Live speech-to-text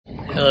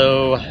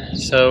Hello.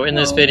 So in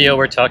this video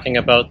we're talking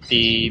about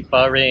the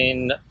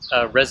Bahrain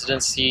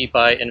Residency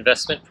by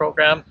Investment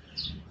program,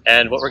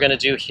 and what we're going to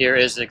do here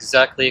is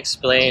exactly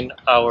explain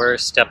our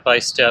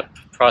step-by-step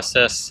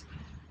process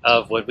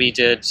of what we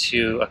did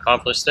to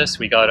accomplish this.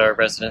 We got our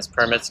residence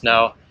permits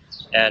now,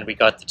 and we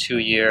got the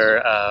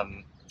 2-year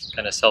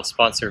kind of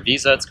self-sponsor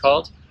visa, it's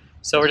called.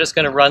 So we're just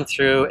going to run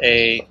through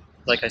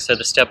like I said,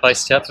 the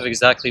step-by-step of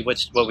exactly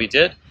what we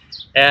did.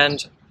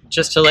 And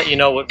just to let you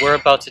know, what we're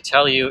about to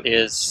tell you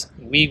is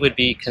we would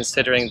be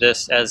considering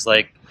this as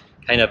like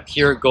kind of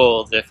pure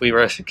gold if we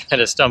were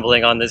kind of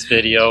stumbling on this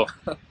video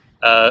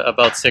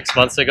about 6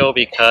 months ago,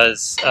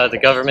 because the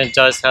government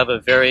does have a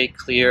very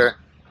clear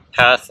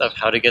path of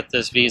how to get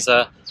this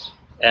visa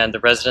and the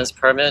residence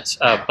permit,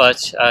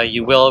 but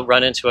you will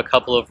run into a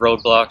couple of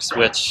roadblocks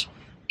which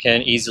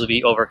can easily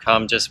be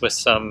overcome just with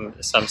some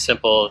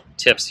simple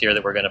tips here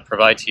that we're going to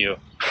provide to you.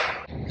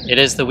 It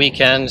is the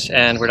weekend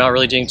and we're not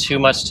really doing too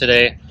much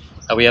today.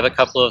 We have a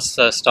couple of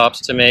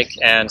stops to make,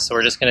 and so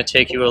we're just going to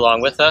take you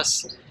along with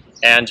us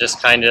and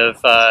just kind of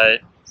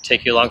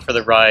take you along for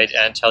the ride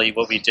and tell you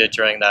what we did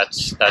during that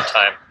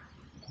time.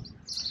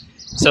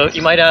 So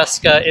you might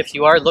ask, if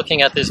you are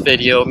looking at this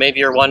video,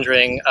 maybe you're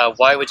wondering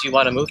why would you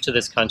want to move to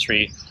this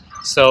country?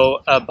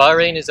 So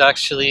Bahrain is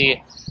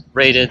actually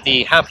rated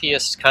the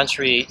happiest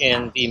country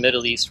in the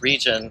Middle East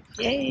region.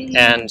 Yay.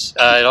 And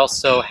it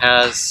also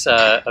has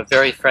a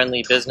very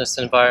friendly business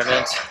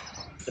environment.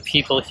 The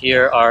people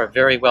here are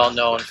very well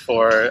known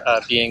for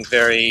being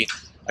very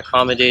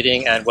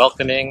accommodating and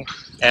welcoming,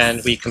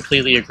 and we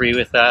completely agree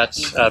with that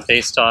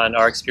based on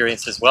our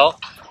experience as well.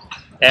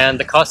 And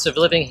the cost of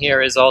living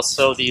here is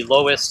also the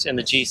lowest in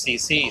the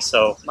GCC,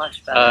 so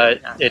Much better,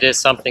 yeah. It is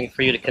something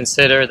for you to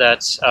consider,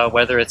 that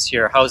whether it's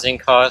your housing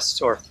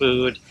cost or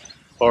food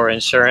or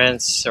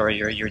insurance or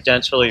your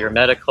dental or your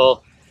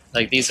medical,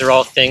 like these are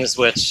all things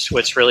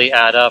which really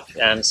add up,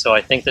 and so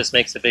I think this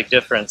makes a big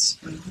difference.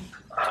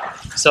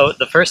 So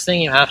the first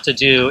thing you have to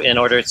do in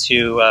order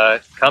to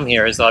come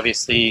here is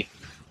obviously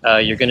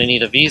you're going to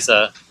need a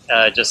visa,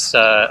 just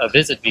a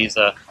visit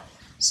visa.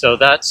 So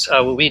that's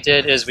what we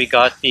did, is we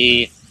got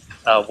the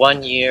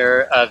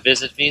 1-year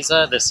visit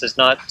visa. This is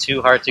not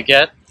too hard to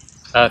get.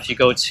 If you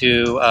go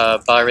to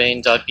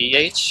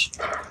bahrain.bh,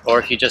 or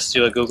if you just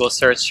do a Google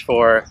search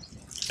for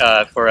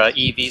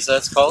e-visa,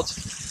 it's called.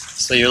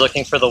 So you're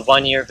looking for the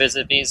 1-year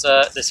visit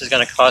visa. This is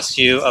going to cost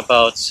you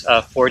about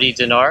 40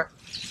 dinar.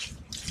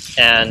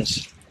 And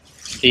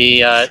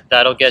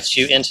that'll get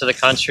you into the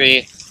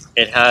country.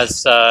 It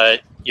has,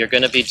 you're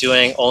going to be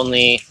doing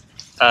only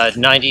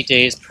 90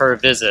 days per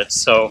visit.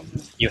 So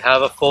you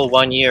have a full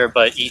 1 year,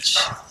 but each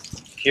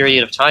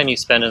period of time you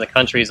spend in the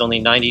country is only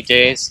 90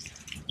 days.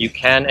 You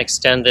can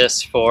extend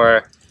this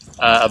for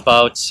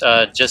about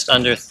just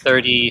under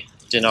 30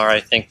 dinar,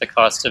 I think the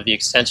cost of the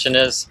extension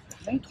is.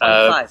 I think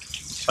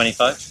 25.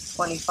 25?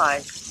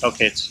 25.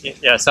 Okay,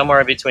 yeah,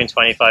 somewhere between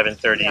 25 and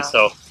 30. Yeah.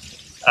 So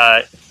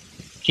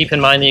keep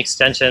in mind the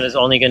extension is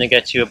only going to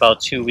get you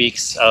about 2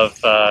 weeks of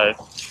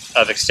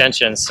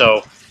extension.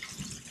 So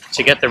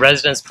to get the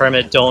residence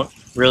permit, don't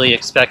really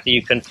expect that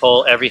you can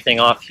pull everything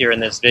off here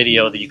in this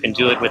video, that you can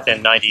do it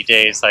within 90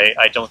 days.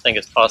 I don't think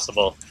it's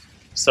possible.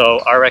 So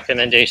our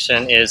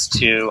recommendation is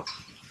to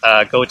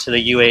go to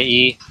the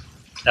UAE,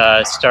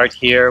 start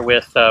here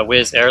with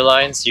Wizz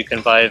Airlines. You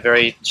can buy a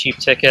very cheap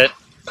ticket.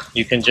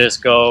 You can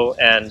just go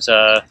and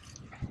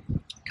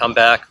come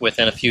back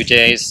within a few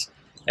days,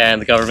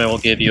 and the government will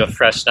give you a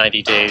fresh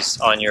 90 days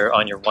on your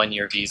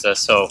 1-year visa.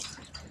 So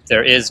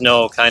there is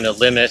no kind of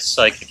limits.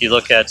 Like if you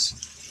look at,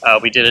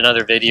 we did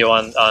another video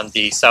on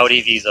the Saudi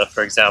visa,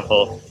 for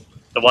example.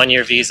 The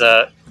 1-year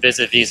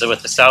visit visa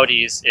with the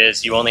Saudis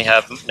is you only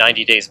have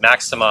 90 days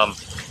maximum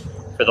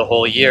for the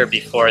whole year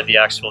before the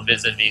actual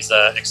visit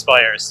visa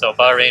expires. So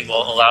Bahrain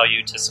will allow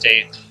you to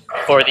stay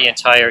for the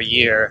entire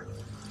year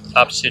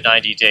up to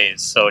 90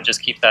 days. So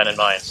just keep that in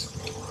mind.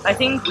 I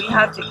think we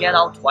have to get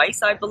out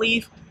twice, I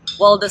believe.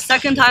 Well, the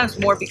second time is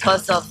more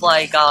because of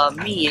like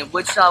me,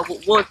 which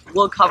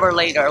we'll cover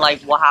later,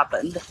 like what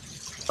happened.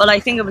 But I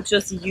think it was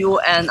just you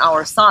and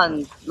our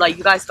son. Like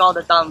you guys got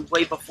it done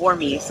way before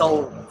me.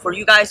 So for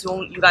you guys,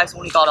 you guys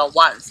only got out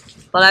once,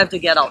 but I have to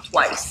get out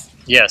twice.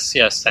 Yes,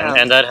 yes,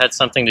 and that had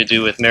something to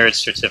do with marriage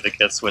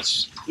certificates,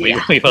 which we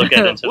will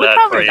get into We'll that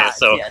cover for you. that,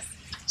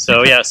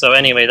 So, yes. so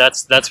anyway,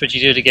 that's what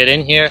you do to get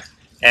in here.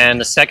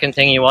 And the second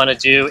thing you want to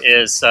do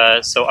is,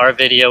 so our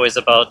video is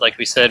about, like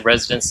we said,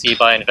 residency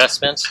by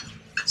investment.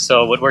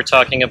 So what we're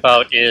talking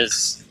about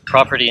is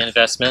property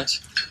investment.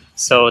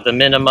 So the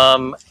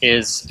minimum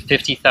is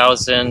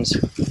 50,000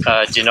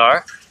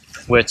 dinar,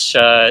 which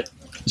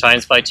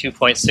times by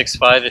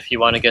 2.65 if you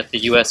want to get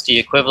the USD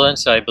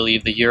equivalent. I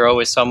believe the euro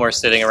is somewhere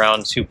sitting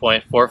around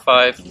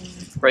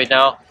 2.45 right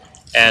now.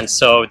 And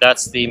so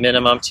that's the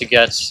minimum to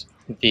get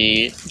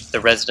the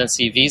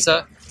residency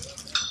visa.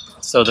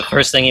 So the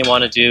first thing you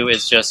want to do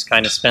is just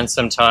kind of spend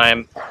some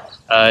time,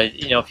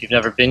 you know, if you've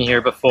never been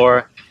here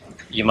before,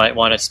 you might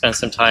want to spend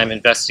some time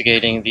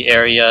investigating the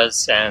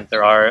areas, and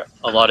there are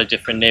a lot of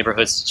different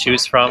neighborhoods to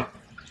choose from.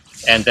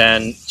 And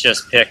then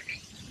just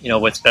pick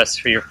what's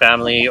best for your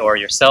family or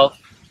yourself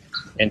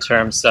in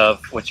terms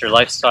of what your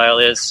lifestyle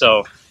is.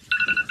 So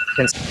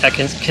I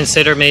can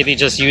consider maybe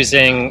just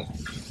using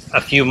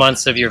a few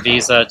months of your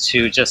visa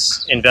to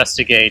just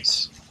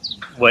investigate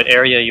what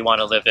area you want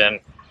to live in.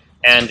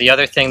 And the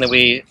other thing that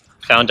we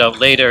found out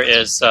later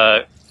is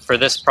for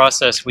this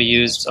process we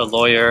used a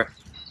lawyer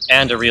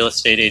and a real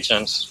estate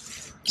agent.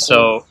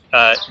 So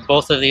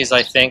both of these,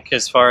 I think,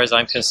 as far as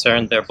I'm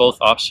concerned, they're both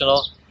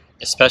optional,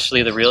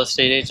 especially the real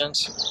estate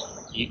agent.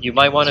 You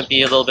might want to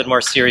be a little bit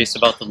more serious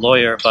about the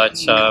lawyer, but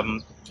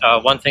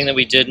one thing that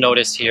we did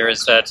notice here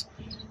is that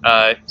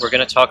we're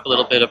going to talk a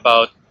little bit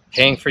about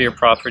paying for your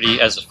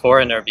property as a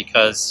foreigner,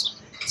 because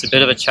it's a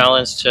bit of a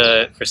challenge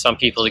for some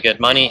people to get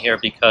money here,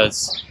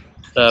 because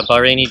the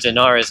Bahraini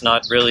dinar is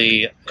not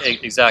really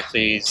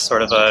exactly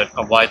sort of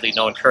a widely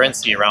known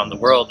currency around the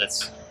world.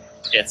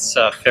 It's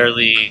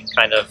fairly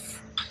kind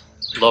of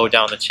low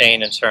down the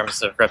chain in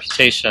terms of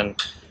reputation.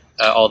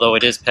 Although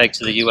it is pegged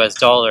to the US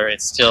dollar,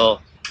 it's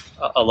still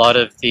a lot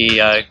of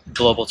the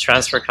global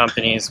transfer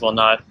companies will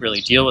not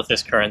really deal with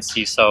this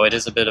currency, so it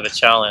is a bit of a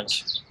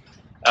challenge.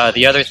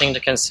 The other thing to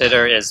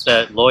consider is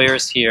that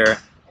lawyers here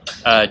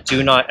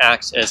do not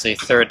act as a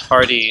third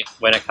party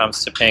when it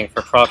comes to paying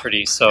for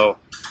property. So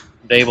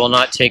they will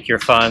not take your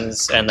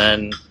funds and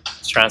then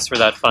transfer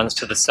that funds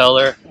to the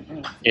seller.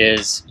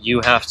 Is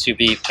you have to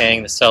be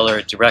paying the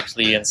seller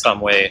directly in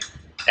some way.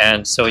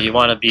 And so you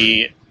want to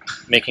be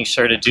making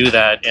sure to do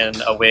that in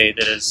a way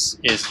that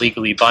is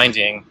legally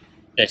binding,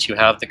 that you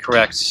have the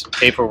correct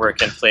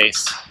paperwork in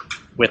place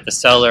with the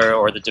seller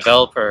or the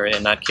developer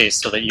in that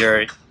case,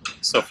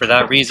 so for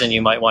that reason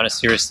you might want to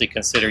seriously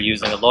consider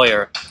using a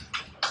lawyer.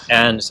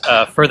 And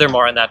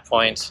furthermore on that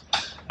point,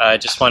 I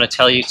just want to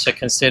tell you to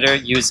consider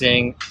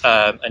using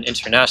an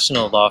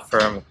international law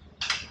firm,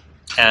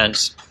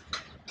 and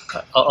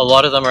a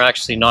lot of them are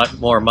actually not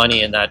more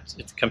money in that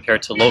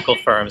compared to local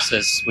firms.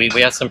 We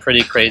had some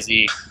pretty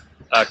crazy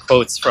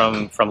quotes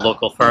from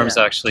local firms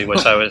actually,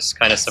 which I was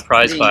kind of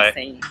surprised by.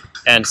 Insane.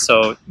 And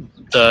so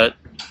the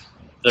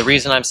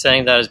reason I'm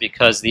saying that is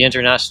because the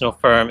international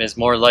firm is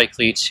more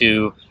likely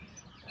to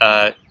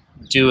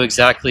do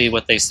exactly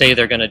what they say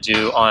they're going to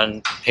do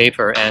on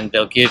paper, and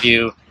they'll give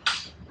you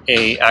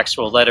a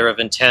actual letter of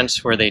intent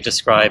where they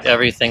describe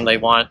everything they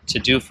want to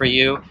do for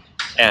you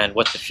and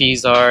what the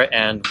fees are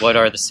and what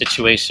are the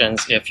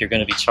situations if you're going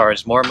to be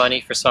charged more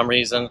money for some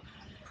reason.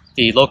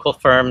 The local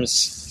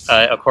firms,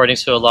 according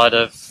to a lot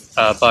of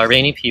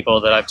Bahraini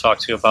people that I've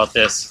talked to about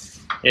this,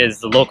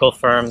 is the local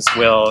firms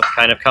will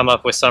kind of come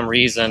up with some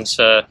reason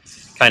to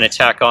kind of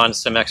tack on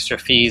some extra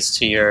fees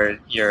to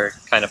your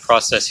kind of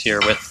process here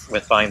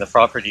with buying the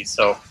property.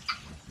 So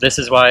this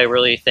is why I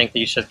really think that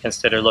you should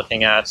consider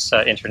looking at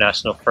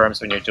international firms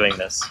when you're doing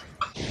this.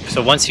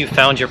 So once you've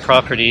found your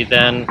property,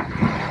 then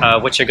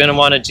what you're going to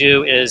want to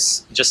do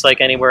is, just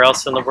like anywhere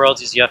else in the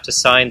world, is you have to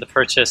sign the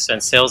purchase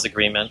and sales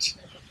agreement.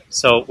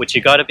 So what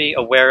you got to be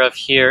aware of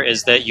here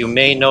is that you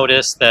may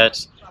notice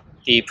that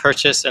the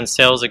purchase and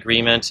sales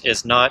agreement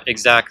is not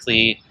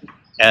exactly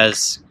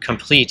as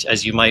complete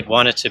as you might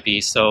want it to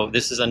be. So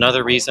this is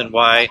another reason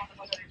why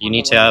you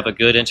need to have a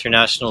good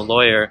international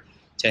lawyer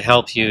to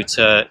help you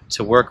to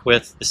work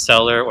with the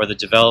seller or the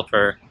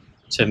developer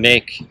to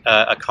make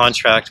a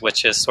contract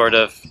which is sort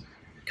of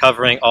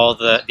covering all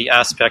the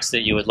aspects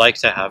that you would like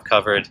to have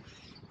covered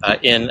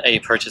in a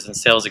purchase and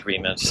sales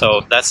agreement.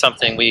 So that's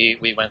something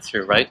we went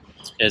through, right?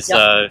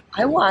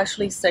 I will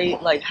actually say,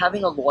 like,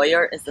 having a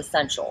lawyer is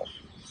essential.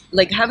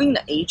 Like, having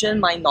the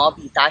agent might not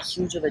be that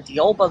huge of a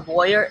deal, but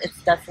lawyer,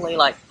 it's definitely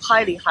like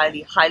highly,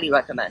 highly, highly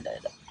recommended.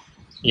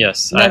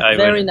 Yes, I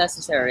very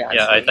necessary.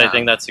 Actually, I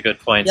think that's a good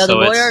point. Yeah, so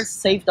the lawyer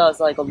saved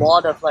us like a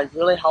lot of, like,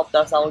 really helped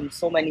us out with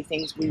so many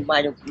things we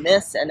might have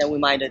missed, and then we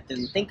might have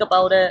didn't think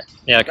about it.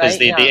 Yeah, because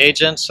right? the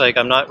agent, like,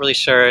 I'm not really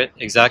sure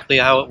exactly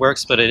how it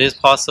works, but it is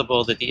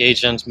possible that the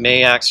agent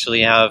may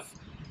actually have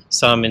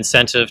some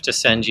incentive to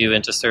send you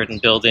into certain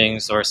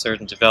buildings or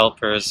certain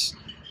developers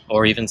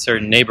or even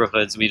certain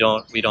neighborhoods. We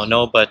don't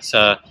know, but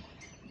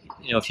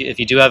if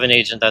you do have an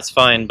agent, that's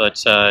fine. But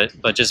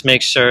just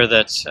make sure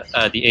that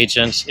the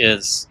agent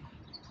is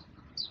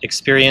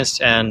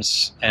experienced and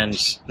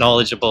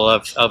knowledgeable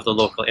of the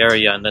local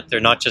area, and that they're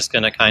not just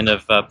going to kind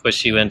of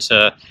push you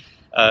into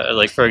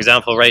like, for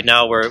example, right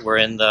now we're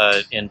in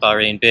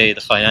Bahrain Bay,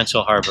 the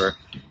financial harbor.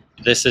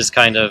 This is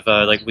kind of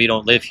like, we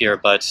don't live here,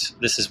 but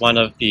this is one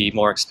of the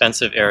more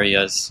expensive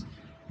areas,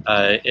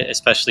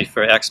 especially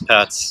for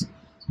expats.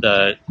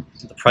 The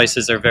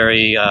prices are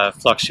very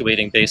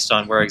fluctuating based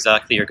on where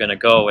exactly you're going to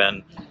go,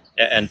 and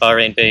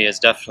Bahrain Bay is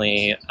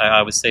definitely,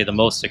 I would say, the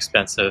most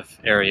expensive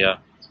area.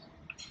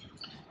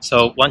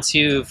 So once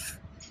you've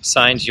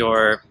signed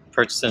your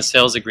purchase and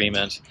sales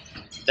agreement,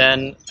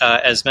 then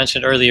as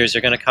mentioned earlier,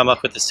 you're going to come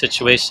up with the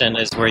situation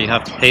is where you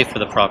have to pay for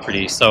the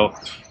property. So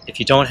if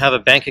you don't have a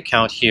bank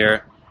account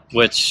here,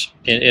 which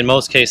in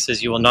most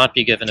cases you will not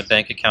be given a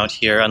bank account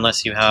here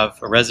unless you have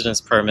a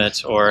residence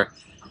permit or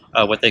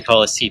what they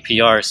call a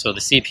CPR. So the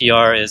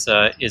CPR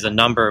is a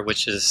number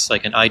which is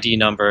like an ID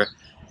number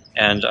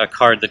and a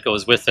card that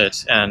goes with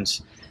it. And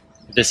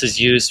this is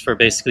used for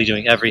basically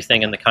doing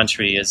everything in the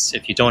country. Is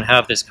if you don't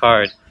have this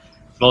card,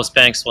 most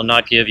banks will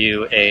not give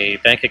you a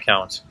bank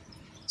account.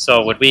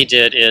 So what we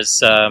did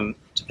is,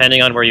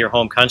 depending on where your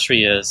home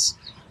country is,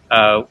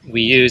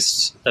 we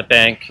used the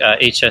bank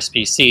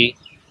HSBC,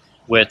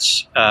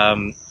 which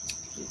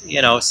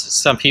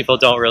some people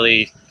don't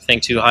really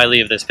think too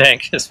highly of this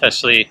bank,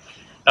 especially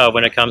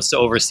when it comes to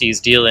overseas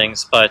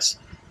dealings. But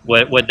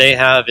what they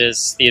have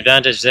is, the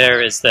advantage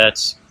there is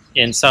that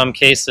in some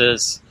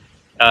cases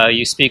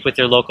you speak with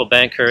your local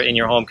banker in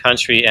your home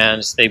country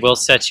and they will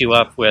set you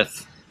up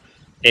with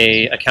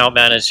a account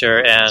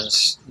manager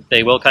and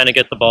they will kind of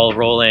get the ball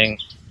rolling.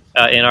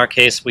 In our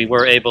case, we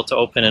were able to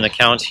open an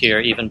account here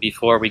even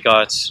before we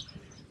got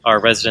our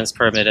residence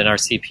permit and our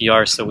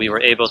CPR, so we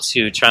were able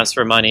to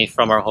transfer money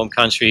from our home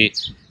country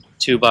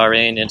to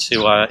Bahrain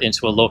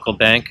into a local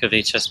bank of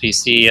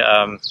HSBC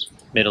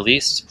Middle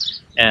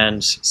East,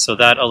 and so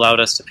that allowed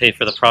us to pay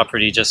for the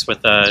property just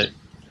with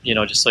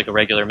just like a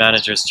regular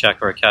manager's check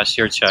or a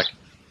cashier check.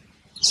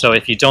 So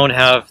if you don't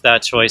have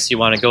that choice, you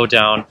want to go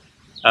down.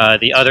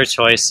 The other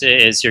choice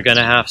is you're going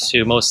to have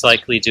to most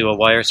likely do a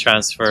wire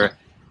transfer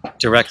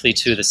directly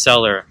to the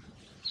seller.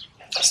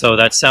 So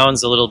that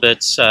sounds a little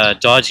bit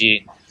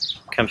dodgy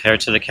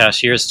compared to the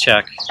cashier's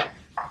check.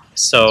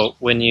 So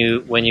when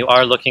you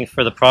are looking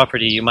for the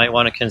property, you might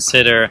want to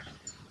consider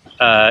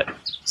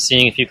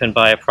seeing if you can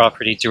buy a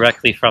property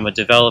directly from a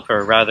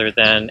developer rather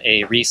than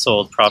a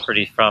resold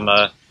property from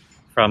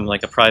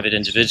like a private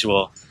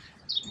individual.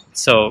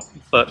 So,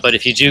 but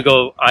if you do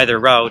go either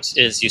route,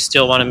 is you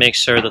still want to make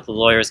sure that the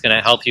lawyer is going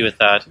to help you with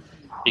that,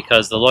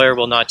 because the lawyer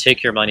will not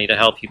take your money to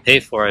help you pay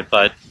for it,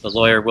 but the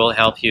lawyer will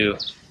help you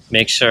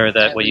make sure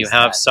that what you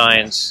have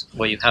signed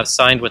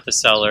with the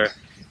seller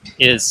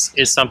is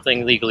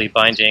something legally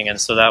binding, and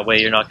so that way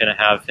you're not going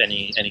to have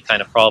any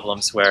kind of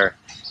problems where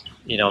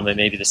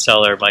maybe the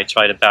seller might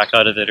try to back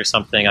out of it or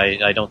something.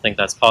 I don't think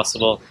that's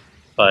possible,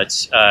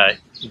 but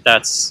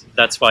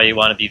that's why you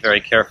want to be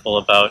very careful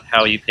about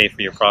how you pay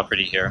for your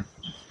property here.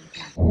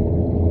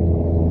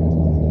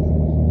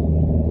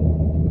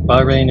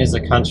 Bahrain is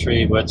a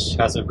country which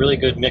has a really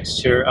good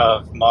mixture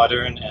of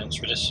modern and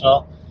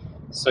traditional.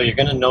 So you're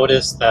going to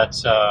notice that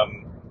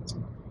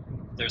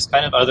there's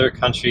kind of other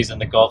countries in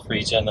the Gulf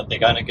region that they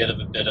kind of get a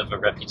bit of a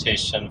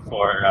reputation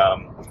for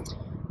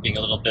being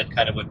a little bit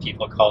kind of what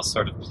people call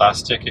sort of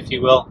plastic, if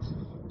you will.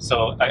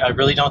 So I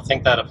really don't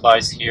think that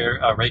applies here.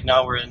 Right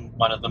now we're in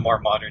one of the more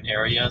modern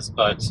areas,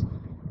 but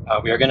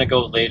we are going to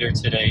go later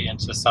today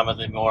into some of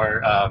the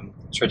more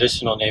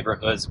traditional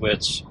neighborhoods,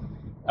 which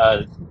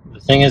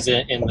the thing is,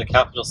 in the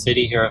capital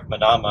city here of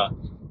Manama,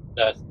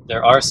 that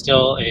there are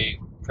still a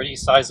pretty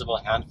sizable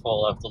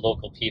handful of the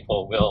local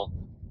people will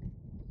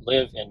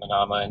live in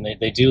Manama, and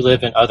they do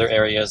live in other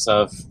areas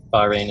of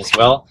Bahrain as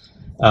well.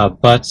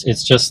 But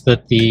it's just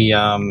that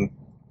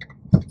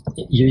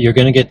you're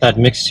going to get that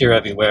mixture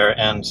everywhere,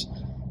 and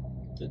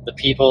the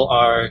people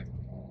are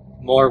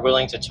more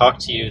willing to talk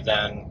to you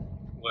than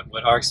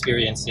what our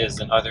experience is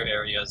in other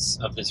areas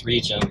of this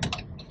region.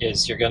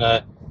 Is you're going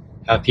to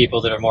have people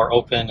that are more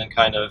open and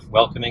kind of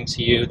welcoming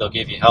to you. They'll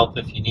give you help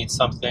if you need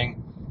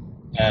something,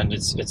 and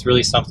it's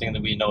really something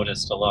that we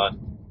noticed a lot.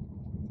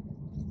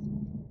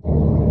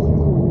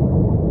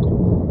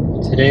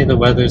 Today the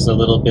weather's a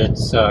little bit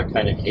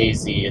kind of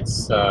hazy.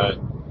 It's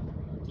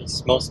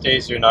most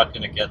days you're not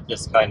going to get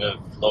this kind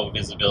of low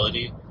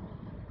visibility,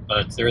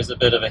 but there is a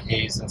bit of a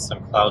haze and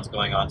some clouds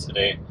going on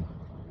today,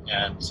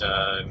 and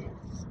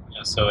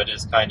so it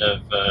is kind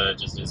of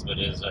just is what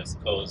it is, I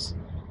suppose.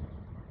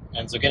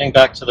 And so getting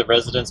back to the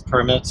residence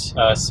permit,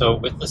 so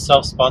with the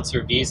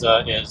self-sponsor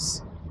visa,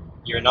 is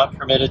you're not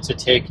permitted to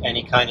take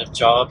any kind of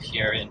job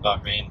here in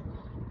Bahrain.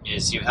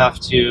 Is you have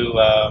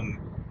to,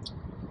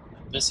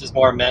 this is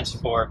more meant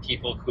for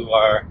people who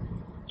are,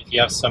 if you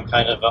have some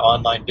kind of an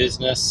online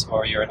business,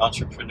 or you're an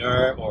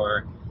entrepreneur,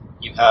 or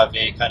you have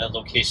a kind of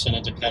location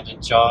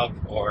independent job,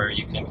 or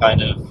you can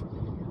kind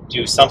of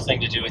do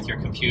something to do with your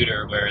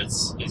computer where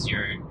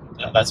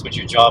that's what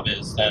your job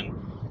is, then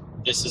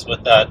this is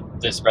what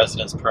this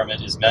residence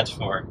permit is meant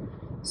for.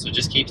 So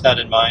just keep that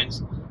in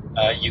mind.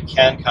 You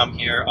can come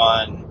here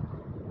on,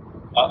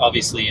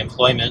 obviously,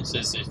 employment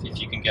is if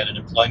you can get an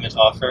employment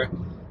offer.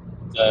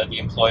 The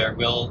employer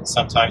will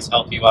sometimes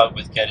help you out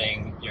with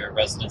getting your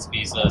residence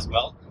visa as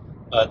well,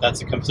 but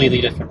that's a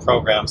completely different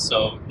program.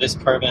 So this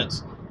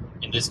permit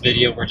in this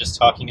video we're just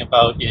talking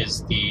about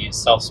is the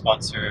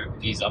self-sponsor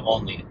visa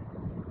only.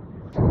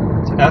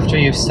 After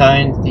you've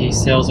signed the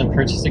sales and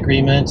purchase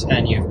agreement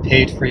and you've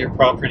paid for your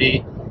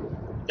property,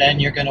 then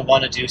you're going to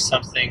want to do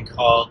something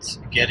called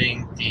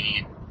getting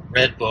the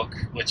Red Book,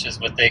 which is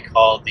what they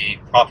call the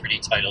property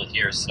title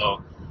here.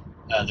 So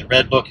the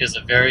Red Book is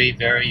a very,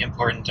 very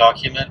important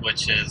document,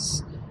 which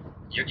is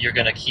you're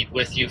going to keep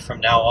with you from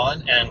now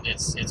on, and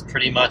it's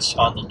pretty much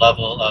on the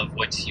level of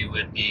what you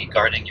would be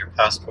guarding your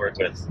passport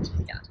with.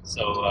 Yeah.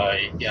 So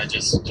yeah,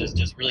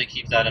 just really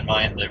keep that in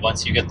mind, that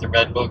once you get the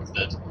Red Book,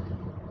 that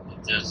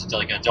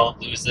don't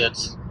lose it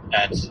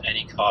at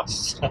any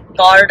cost.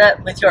 Guard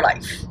it with your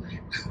life.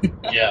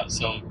 Yeah.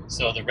 So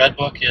the Red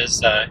Book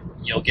is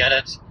you'll get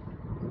it.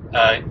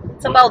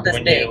 It's about this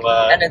when big, you,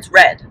 and it's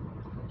red.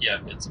 Yeah,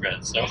 it's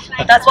red. So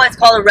That's why it's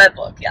called a red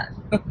book. Yeah.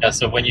 yeah.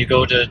 So when you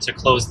go to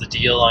close the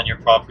deal on your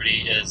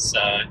property, is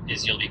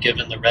you'll be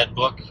given the red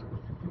book,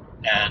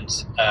 and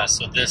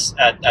so this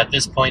at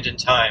this point in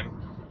time,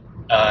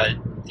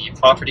 the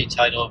property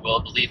title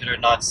will, believe it or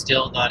not,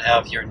 still not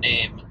have your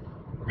name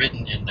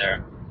written in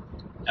there.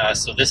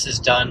 So this is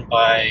done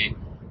by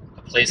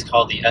a place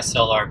called the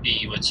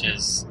SLRB, which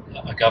is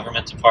a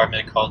government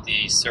department called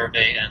the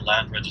Survey and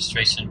Land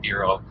Registration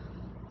Bureau.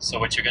 So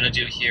what you're going to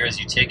do here is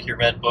you take your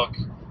red book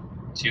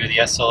to the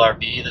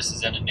SLRB. This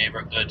is in a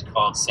neighborhood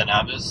called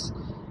Sanabis.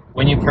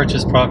 When you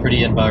purchase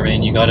property in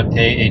Bahrain, you got to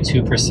pay a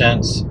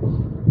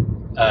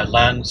 2%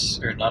 land,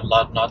 or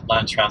not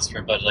land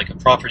transfer, but like a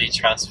property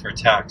transfer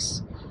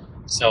tax.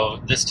 So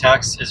this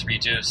tax is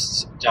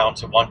reduced down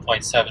to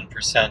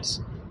 1.7%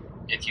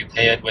 if you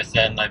pay it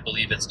within, I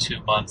believe it's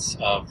 2 months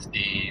of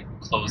the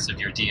close of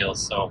your deal.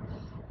 So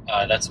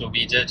that's what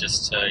we did.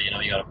 Just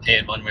you got to pay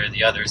it one way or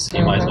the other. So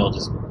you might as well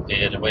just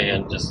pay it away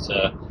and just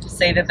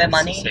save it the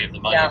money. Save the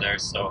money there.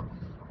 So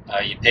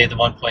you pay the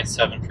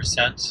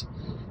 1.7%,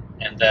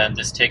 and then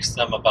this takes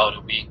them about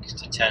a week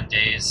to 10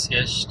 days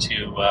ish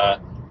to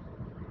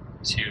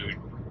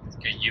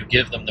you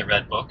give them the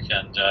red book,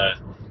 and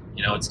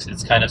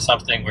it's kind of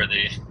something where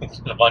the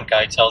one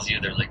guy tells you,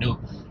 they're like, no,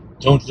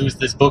 don't lose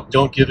this book,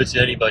 don't give it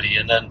to anybody,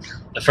 and then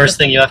the first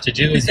thing you have to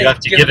do is you have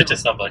to give it to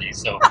somebody.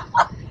 So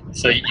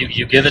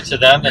you give it to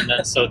them, and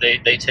then so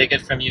they take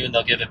it from you, and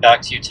they'll give it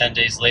back to you 10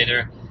 days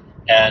later,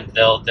 and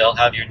they'll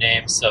have your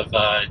names of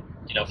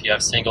if you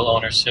have single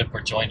ownership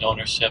or joint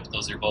ownership,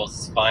 those are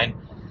both fine,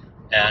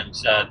 and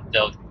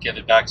they'll give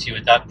it back to you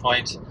at that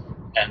point,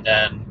 and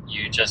then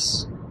you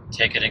just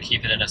take it and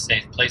keep it in a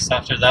safe place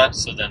after that.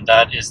 So then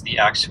that is the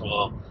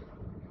actual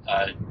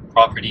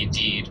property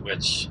deed,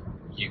 which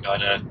you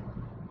gotta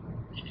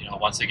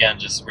once again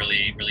just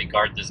really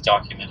guard this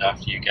document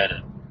after you get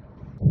it.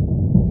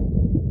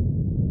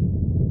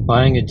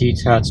 Buying a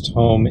detached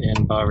home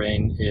in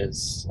Bahrain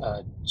is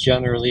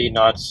generally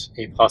not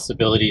a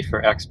possibility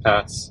for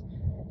expats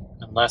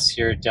unless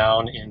you're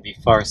down in the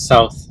far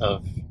south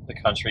of the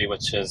country,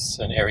 which is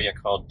an area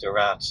called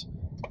Durat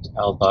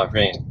Al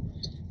Bahrain.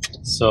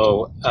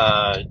 So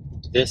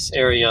this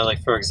area,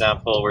 like for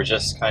example, we're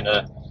just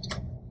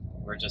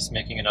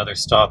making another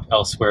stop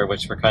elsewhere,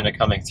 which we're kind of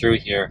coming through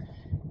here,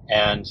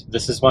 and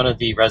this is one of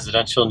the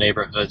residential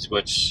neighborhoods,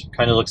 which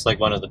kind of looks like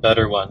one of the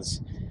better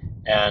ones.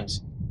 And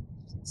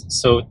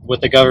so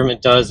what the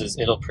government does is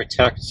it'll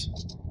protect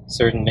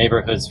certain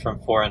neighborhoods from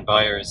foreign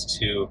buyers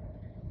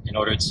in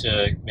order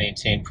to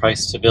maintain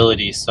price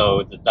stability,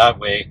 so that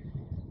way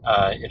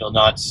it'll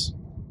not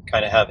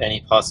kind of have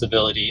any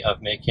possibility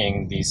of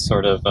making these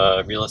sort of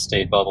real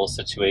estate bubble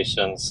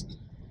situations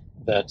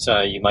that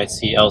you might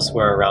see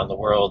elsewhere around the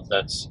world,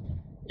 that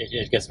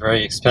it gets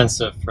very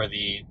expensive for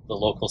the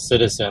local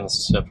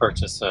citizens to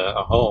purchase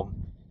a home.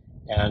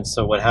 And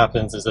so what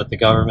happens is that the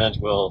government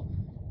will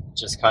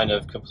just kind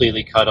of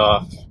completely cut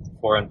off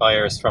foreign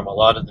buyers from a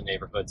lot of the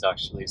neighborhoods,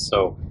 actually.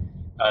 So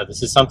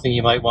this is something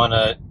you might want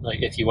to,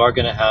 like, if you are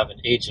going to have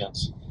an agent,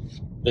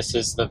 this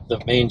is the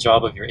main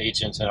job of your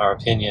agent, in our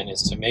opinion,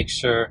 is to make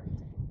sure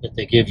that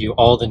they give you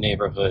all the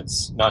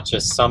neighborhoods, not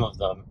just some of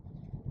them,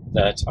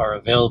 that are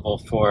available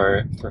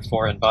for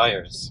foreign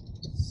buyers.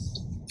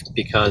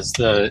 Because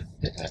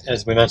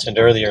as we mentioned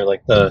earlier,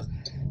 like the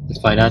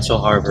financial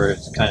harbor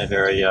kind of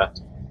area,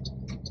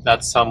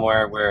 that's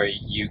somewhere where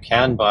you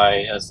can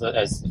buy as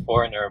the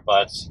foreigner,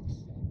 but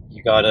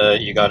you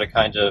gotta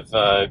kind of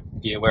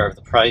be aware of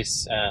the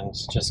price and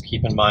just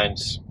keep in mind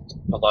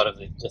a lot of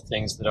the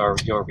things that are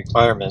your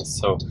requirements.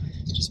 So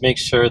just make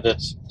sure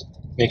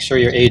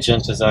your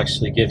agent is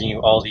actually giving you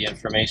all the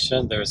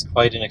information. There's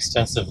quite an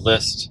extensive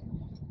list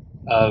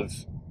of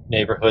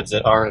neighborhoods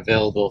that are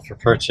available for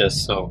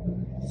purchase. So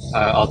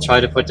I'll try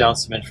to put down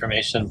some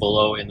information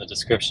below in the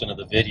description of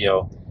the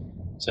video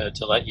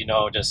to let you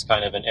know just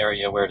kind of an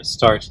area where to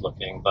start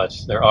looking. But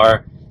there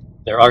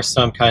are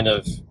some kind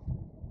of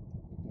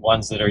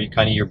ones that are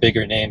kind of your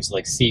bigger names,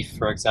 like Sif,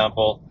 for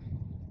example,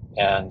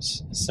 and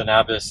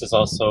Sanabis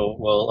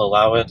will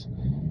allow it.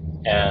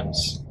 And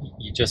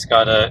you just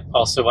gotta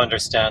also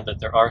understand that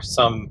there are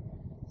some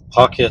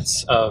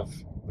pockets of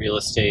real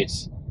estate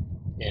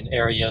in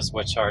areas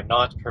which are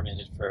not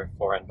permitted for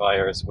foreign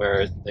buyers,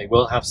 where they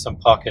will have some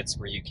pockets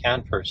where you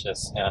can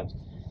purchase, and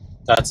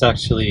that's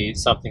actually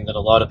something that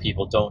a lot of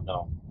people don't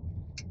know.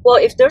 Well,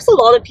 if there's a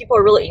lot of people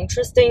are really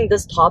interested in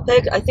this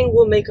topic, I think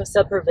we'll make a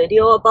separate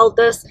video about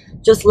this.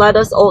 Just let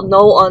us all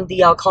know on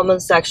the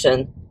comment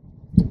section.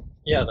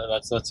 Yeah,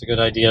 that's a good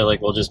idea.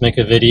 Like, we'll just make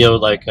a video,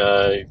 like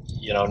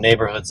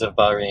neighborhoods of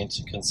Bahrain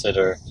to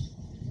consider,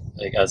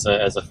 like as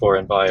a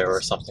foreign buyer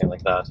or something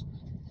like that.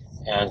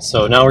 And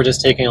so now we're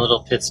just taking a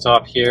little pit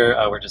stop here.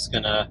 We're just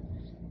gonna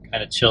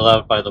kind of chill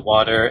out by the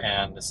water,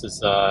 and this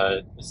is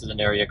an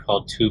area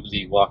called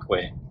Tubli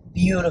Walkway.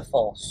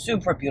 Beautiful,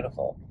 super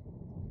beautiful.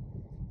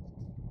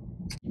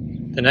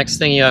 The next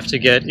thing you have to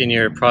get in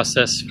your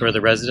process for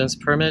the residence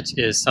permit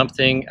is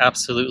something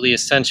absolutely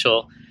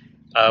essential,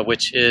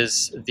 which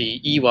is the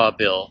EWA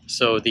bill.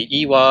 So the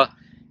EWA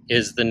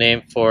is the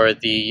name for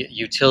the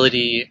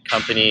utility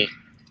company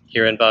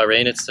here in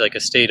Bahrain. It's like a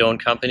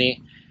state-owned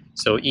company.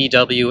 So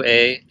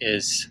EWA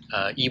is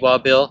EWA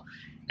bill.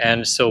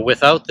 And so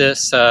without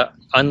this,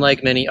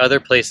 unlike many other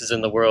places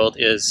in the world,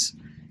 is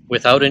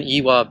without an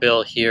EWA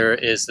bill here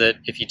is that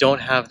if you don't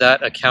have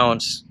that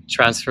account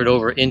transferred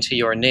over into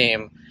your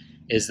name,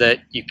 is that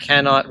you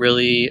cannot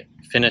really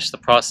finish the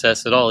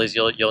process at all. Is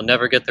you'll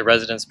never get the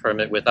residence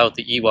permit without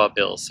the EWA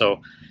bill. So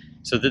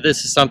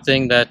this is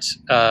something that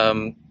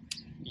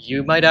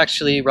you might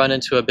actually run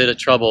into a bit of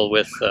trouble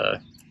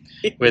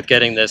with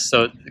getting this.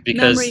 So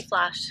because memory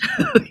flash.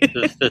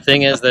 the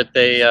thing is that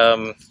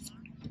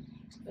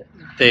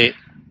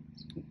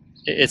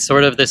it's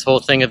sort of this whole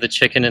thing of the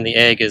chicken and the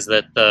egg, is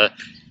that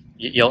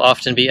you'll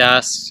often be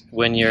asked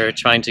when you're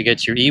trying to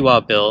get your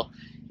EWA bill,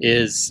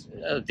 is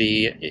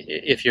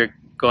if you're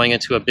going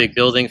into a big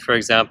building, for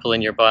example,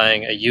 and you're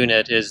buying a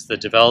unit, is the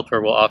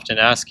developer will often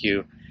ask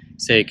you,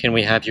 say, can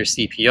we have your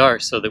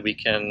CPR so that we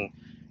can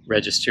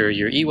register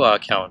your EWA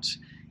account?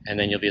 And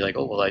then you'll be like,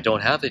 oh, well, I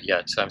don't have it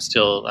yet. I'm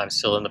still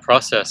in the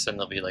process. And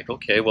they'll be like,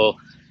 okay, well,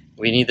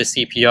 we need the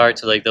CPR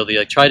to, like, they'll be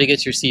like, try to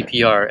get your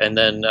CPR, and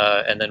then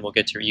we'll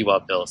get your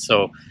EWA bill.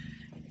 So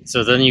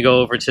then you go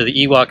over to the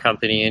EWA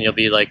company and you'll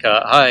be like,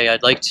 hi,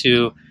 I'd like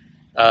to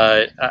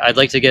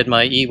get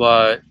my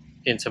EWA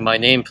into my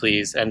name,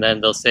 please. And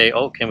then they'll say,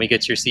 oh, can we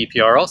get your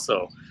CPR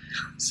also?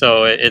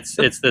 So it's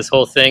this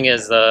whole thing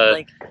is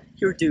like,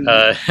 you're doomed.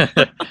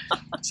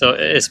 So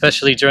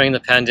especially during the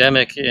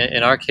pandemic,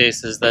 in our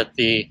case, is that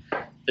the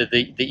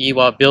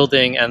EWA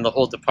building and the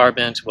whole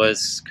department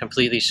was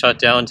completely shut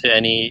down to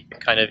any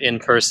kind of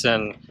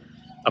in-person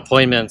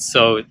appointments.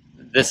 So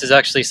this is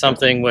actually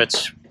something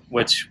which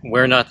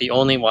we're not the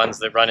only ones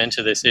that run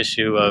into this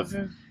issue of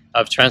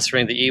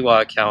transferring the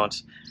EWA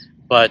account,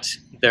 but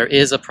there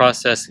is a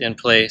process in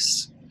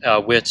place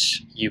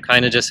which you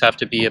kind of just have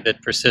to be a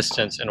bit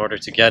persistent in order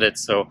to get it.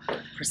 So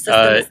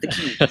persistent is the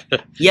key.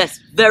 Yes,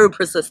 very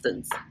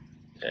persistent.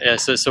 Yeah,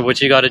 so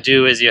what you got to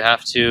do is you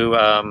have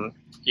to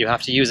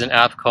use an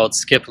app called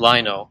Skip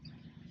Lino.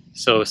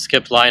 So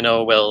Skip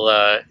Lino will,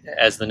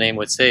 as the name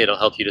would say, it'll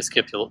help you to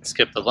skip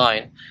the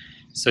line.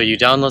 So you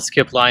download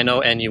Skip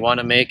Lino and you want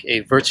to make a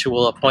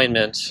virtual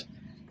appointment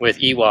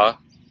with EWA,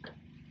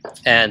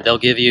 and they'll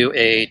give you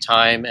a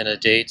time and a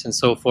date and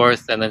so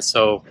forth. And then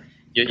so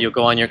you'll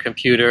go on your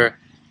computer.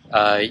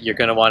 You're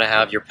going to want to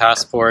have your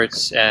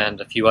passport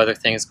and a few other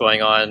things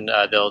going on.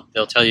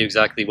 They'll tell you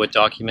exactly what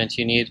document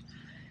you need.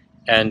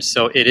 And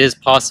so it is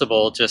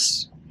possible.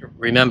 Just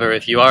remember,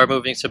 if you are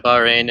moving to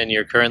Bahrain and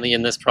you're currently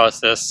in this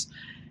process,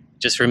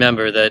 just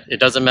remember that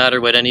it doesn't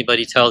matter what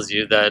anybody tells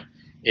you, that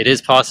it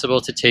is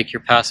possible to take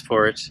your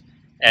passport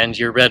and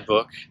your red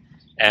book,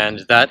 and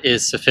that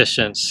is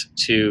sufficient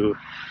to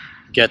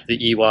get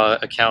the EWA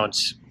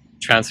account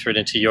transferred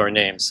into your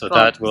name. So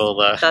well, that will...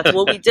 that's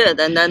what we did,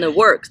 and then it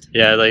worked.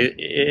 Yeah, like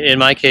in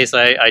my case,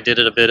 I did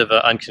it a bit of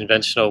an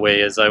unconventional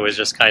way, as I was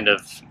just kind of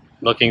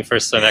looking for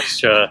some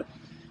extra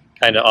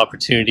kind of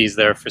opportunities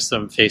there for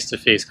some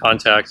face-to-face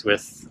contact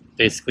with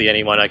basically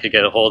anyone I could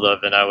get a hold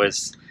of, and I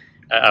was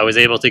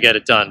able to get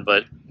it done.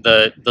 But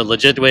the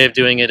legit way of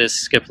doing it is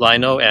Skip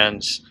Lino,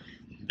 and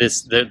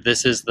this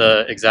is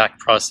the exact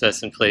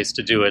process in place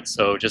to do it.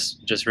 So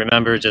just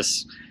remember,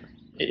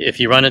 if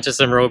you run into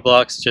some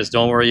roadblocks, just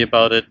don't worry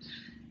about it.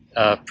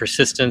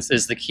 Persistence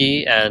is the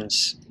key, and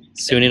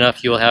soon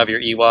enough you'll have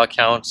your EWA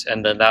account,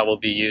 and then that will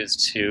be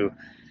used to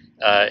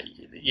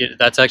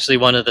that's actually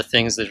one of the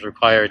things that's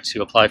required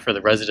to apply for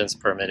the residence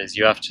permit, is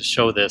you have to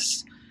show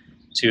this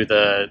to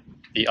the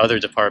other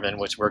department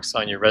which works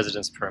on your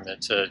residence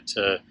permit.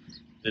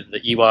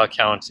 The EWA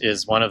account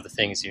is one of the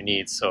things you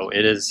need, so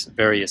it is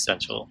very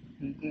essential.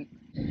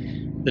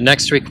 Mm-hmm. The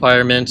next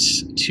requirement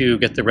to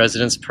get the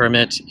residence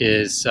permit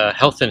is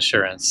health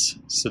insurance.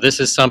 So this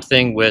is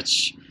something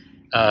which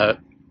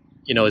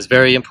is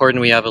very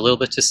important. We have a little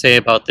bit to say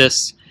about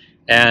this,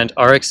 and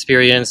our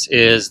experience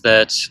is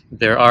that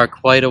there are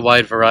quite a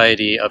wide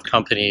variety of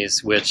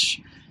companies which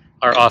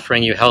are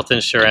offering you health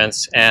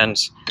insurance. And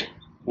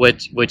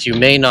what you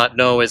may not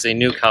know as a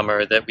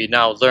newcomer that we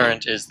now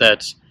learned is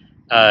that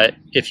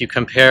if you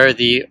compare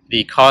the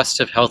cost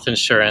of health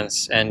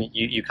insurance, and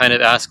you kind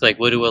of ask, like,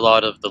 what do a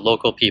lot of the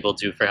local people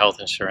do for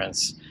health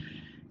insurance?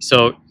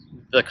 So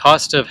the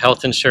cost of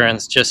health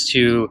insurance just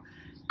to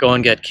go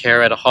and get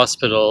care at a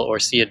hospital or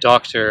see a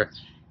doctor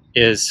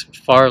is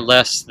far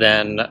less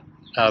than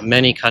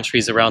many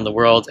countries around the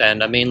world,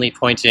 and I'm mainly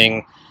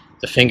pointing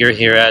the finger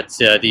here at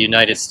the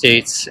United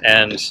States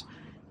and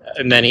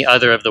many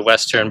other of the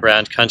Western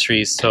brand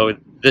countries. So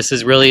this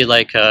is really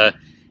like for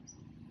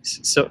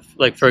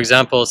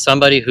example,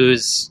 somebody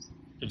who's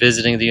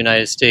visiting the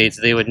United States,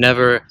 they would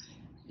never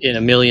in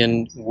a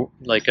million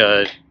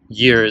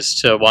years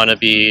to want to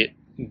be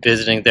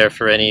visiting there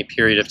for any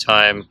period of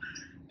time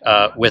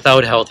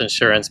without health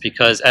insurance,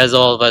 because as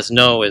all of us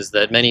know is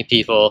that many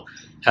people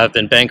have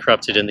been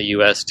bankrupted in the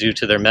US due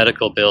to their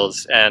medical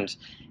bills, and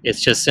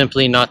it's just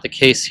simply not the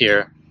case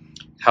here.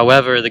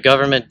 However, the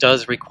government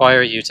does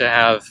require you to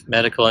have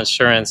medical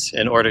insurance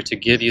in order to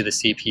give you the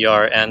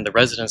CPR and the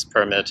residence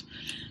permit.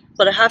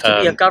 But it have to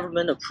be a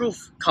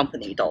government-approved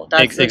company, though.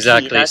 That's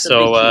exactly. The key. That's the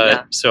big key,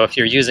 yeah. So if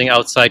you're using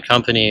outside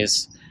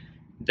companies,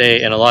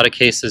 they, in a lot of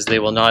cases, they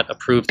will not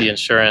approve the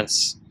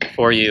insurance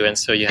for you, and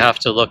so you have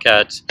to look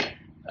at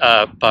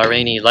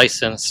Bahraini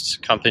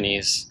licensed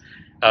companies.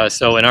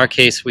 So in our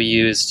case, we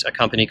used a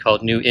company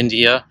called New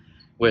India,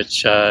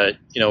 which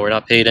we're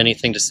not paid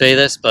anything to say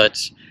this, but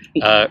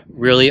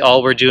really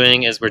all we're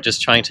doing is we're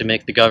just trying to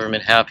make the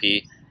government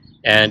happy.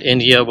 And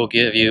India will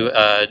give you,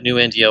 New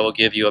India will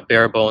give you a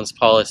bare bones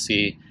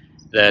policy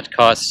that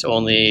costs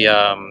only,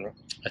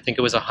 I think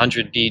it was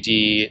 100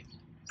 BD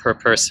per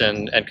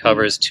person and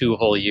covers 2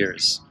 whole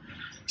years.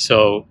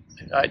 So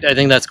I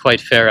think that's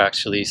quite fair,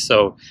 actually.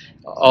 So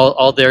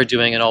all they're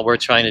doing and all we're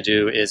trying to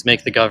do is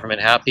make the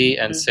government happy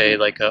and say,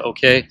 like,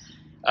 okay,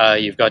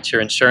 you've got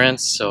your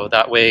insurance. So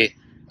that way,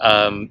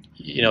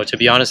 to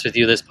be honest with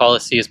you, this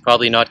policy is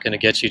probably not going to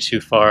get you too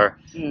far.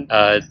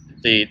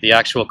 The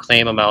actual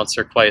claim amounts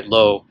are quite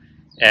low,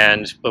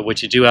 but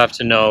what you do have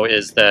to know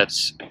is that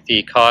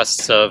the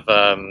costs of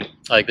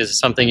this is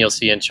something you'll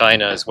see in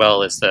China as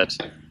well, is that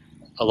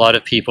a lot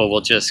of people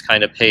will just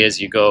kind of pay as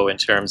you go in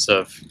terms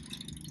of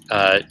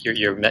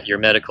your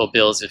medical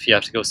bills. If you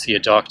have to go see a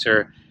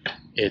doctor,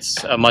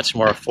 it's much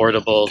more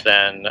affordable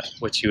than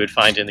what you would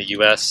find in the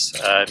US.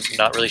 I'm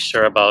not really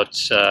sure about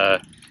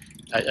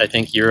I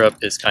think Europe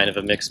is kind of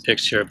a mixed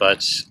picture,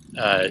 but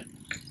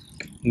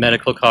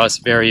medical costs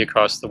vary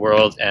across the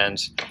world, and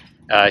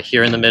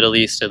here in the Middle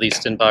East, at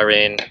least in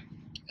Bahrain,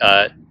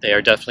 they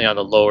are definitely on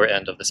the lower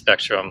end of the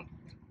spectrum.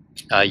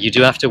 You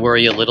do have to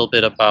worry a little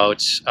bit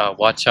about,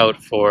 watch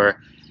out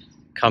for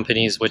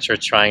companies which are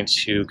trying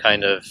to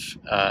kind of,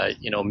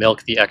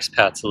 milk the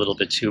expats a little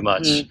bit too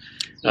much.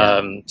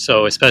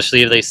 So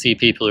especially if they see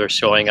people who are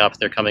showing up,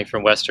 they're coming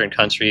from Western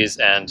countries,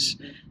 and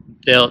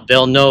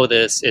they'll know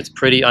this. It's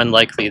pretty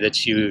unlikely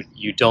that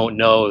you don't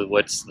know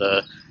what's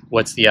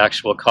the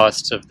actual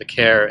cost of the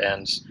care,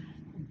 and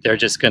they're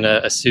just going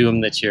to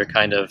assume that you're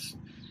kind of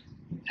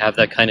have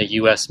that kind of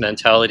US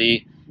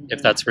mentality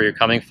if that's where you're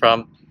coming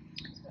from.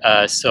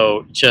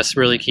 So just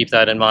really keep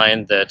that in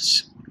mind, that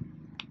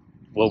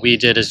what we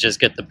did is just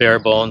get the bare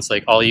bones.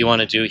 Like, all you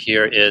want to do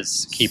here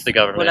is keep the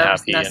government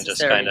happy and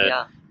just kind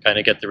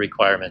of get the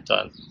requirement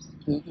done.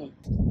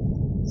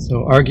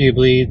 So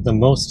arguably the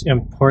most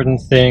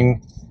important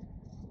thing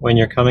when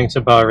you're coming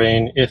to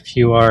Bahrain, if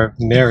you are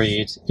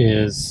married,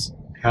 is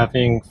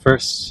having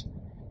first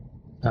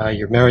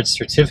your marriage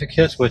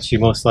certificate, which you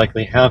most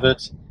likely have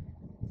it,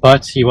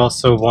 but you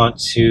also want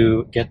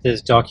to get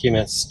this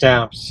document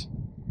stamped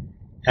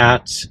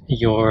at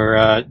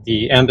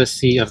the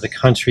embassy of the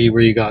country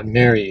where you got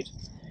married.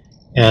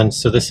 And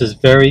so this is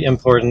very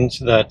important,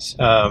 that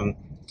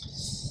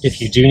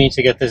if you do need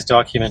to get this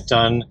document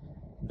done,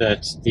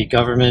 that the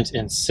government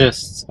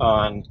insists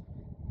on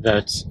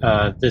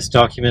that this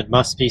document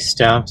must be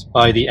stamped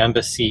by the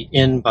embassy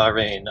in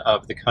Bahrain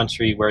of the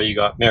country where you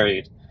got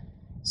married.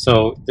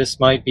 So this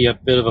might be a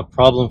bit of a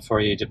problem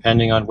for you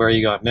depending on where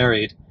you got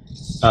married,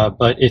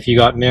 but if you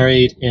got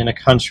married in a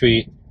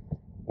country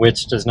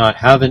which does not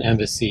have an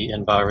embassy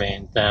in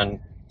Bahrain,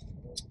 then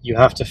you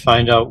have to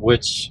find out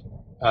which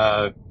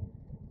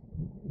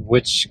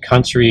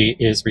country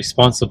is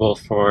responsible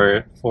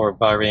for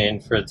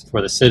Bahrain,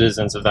 for the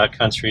citizens of that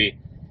country,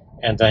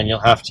 and then you'll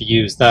have to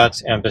use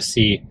that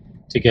embassy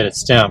to get it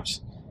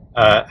stamped.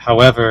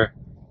 However,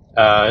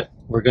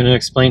 we're going to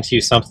explain to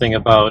you something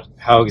about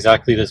how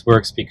exactly this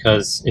works,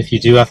 because if you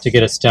do have to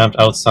get it stamped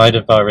outside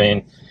of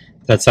Bahrain,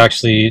 that's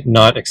actually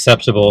not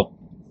acceptable.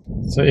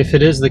 So if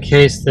it is the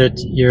case that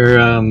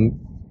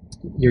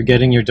you're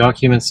getting your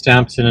document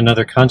stamped in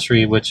another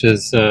country, which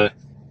is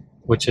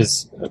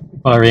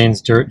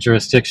Bahrain's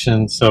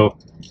jurisdiction, so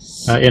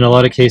in a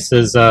lot of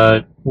cases,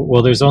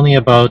 well, there's only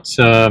about, if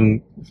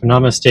I'm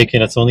not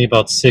mistaken, it's only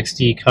about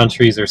 60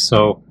 countries or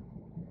so,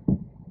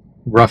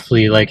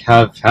 roughly, like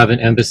have an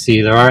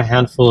embassy. There are a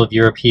handful of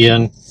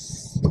European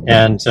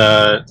and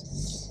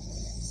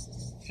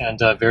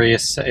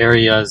various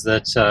areas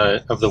that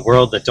of the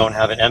world that don't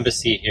have an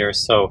embassy here.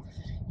 So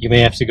you may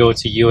have to go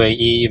to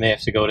UAE, you may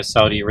have to go to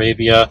Saudi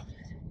Arabia,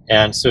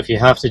 and so if you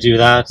have to do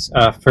that,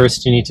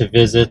 first you need to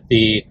visit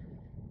the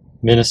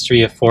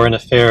Ministry of Foreign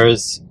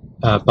Affairs,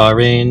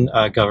 Bahrain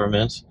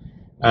government.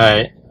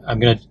 I'm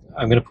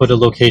gonna put a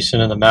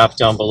location in the map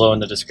down below in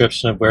the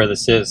description of where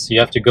this is. So you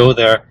have to go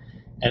there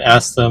and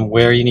ask them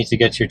where you need to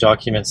get your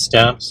documents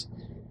stamped,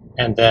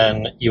 and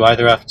then you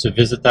either have to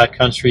visit that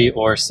country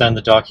or send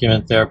the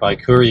document there by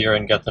courier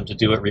and get them to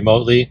do it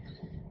remotely.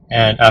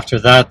 And after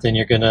that, then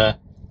you're gonna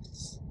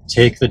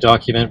take the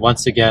document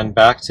once again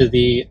back to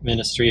the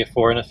Ministry of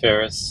Foreign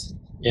Affairs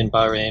in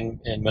Bahrain,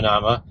 in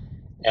Manama,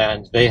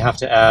 and they have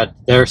to add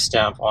their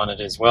stamp on it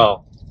as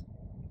well.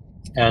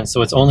 And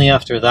so it's only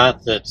after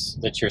that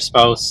that your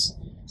spouse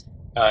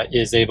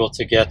is able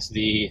to get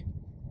the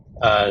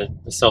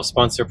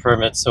self-sponsor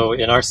permit. So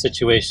in our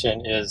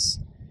situation is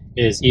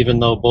even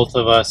though both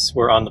of us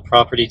were on the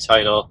property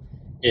title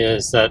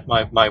is that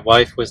my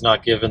wife was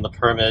not given the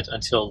permit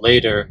until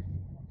later,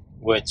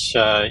 which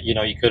you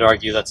know, you could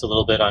argue that's a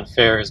little bit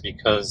unfair, is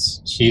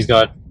because she's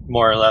got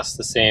more or less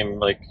the same,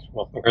 like,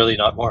 well, really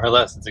not more or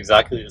less, it's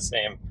exactly the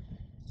same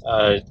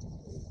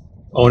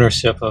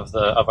ownership of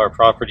our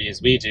property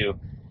as we do.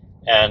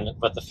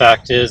 But the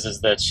fact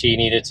is that she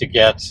needed to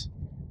get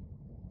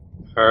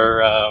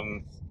her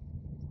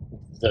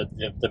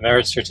the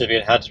marriage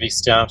certificate had to be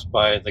stamped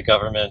by the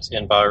government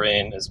in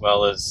Bahrain, as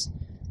well as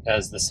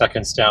the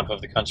second stamp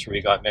of the country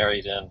we got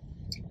married in,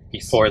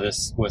 before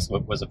this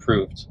was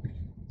approved.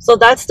 So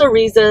that's the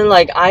reason,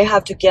 like, I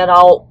have to get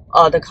out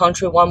the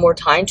country one more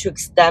time to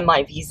extend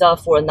my visa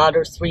for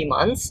another 3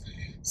 months.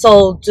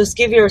 So just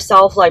give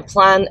yourself, like,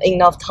 plan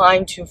enough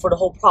time for the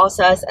whole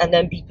process, and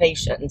then be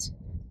patient.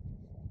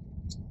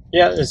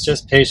 Yeah, it's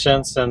just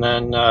patience, and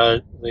then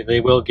they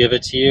will give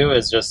it to you.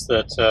 It's just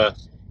that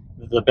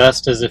the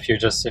best is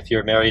if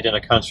you're married in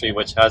a country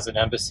which has an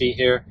embassy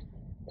here,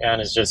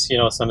 and it's just, you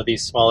know, some of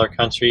these smaller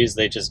countries,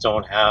 they just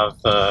don't have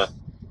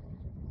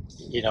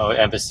you know,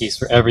 embassies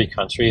for every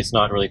country. It's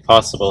not really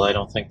possible. I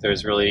don't think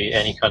there's really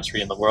any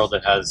country in the world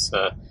that has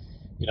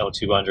you know,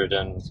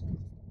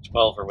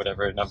 212 or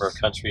whatever number of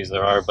countries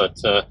there are.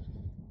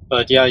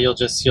 But yeah, you'll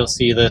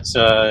see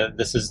that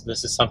this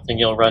is something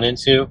you'll run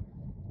into,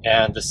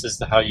 and this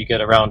is how you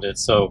get around it.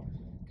 So,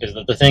 because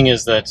the thing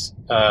is that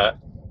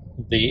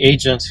the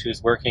agent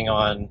who's working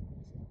on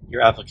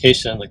your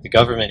application, like the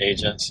government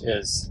agent,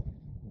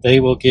 they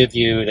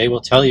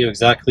will tell you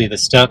exactly the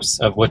steps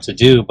of what to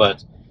do,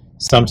 but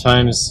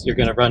sometimes you're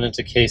going to run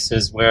into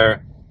cases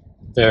where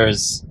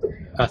there's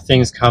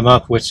things come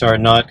up which are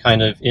not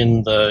kind of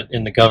in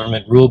the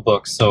government rule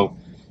book, so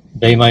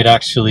they might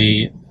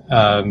actually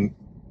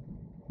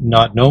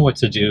not know what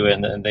to do,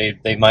 and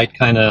they might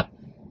kind of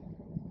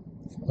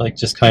like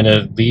just kind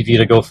of leave you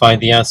to go find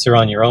the answer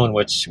on your own,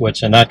 which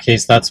in that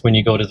case, that's when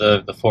you go to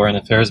the Foreign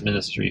Affairs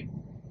Ministry.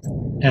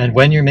 And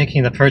when you're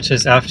making the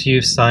purchase, after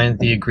you've signed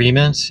the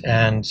agreement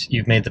and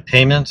you've made the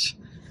payment,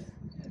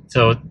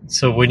 so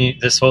when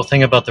this whole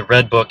thing about the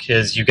Red Book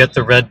is, you get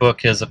the Red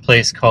Book as a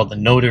place called the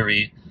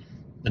notary.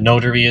 The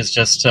notary is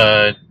just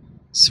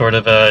sort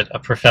of a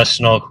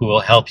professional who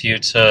will help you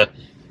to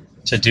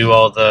do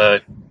all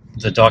the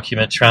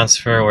document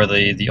transfer, or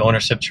the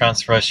ownership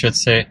transfer, I should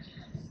say.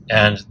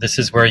 And this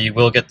is where you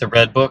will get the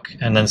Red Book,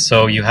 and then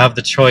so you have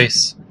the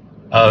choice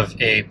of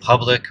a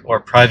public or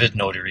private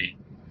notary.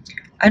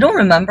 I don't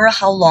remember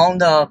how long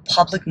the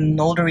public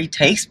notary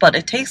takes, but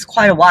it takes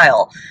quite a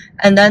while.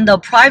 And then the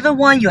private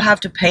one, you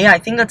have to pay, I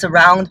think it's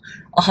around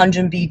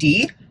 100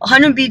 BD,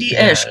 100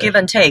 BD-ish, give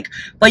and take.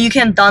 But you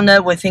can done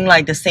it within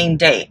like the same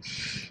day.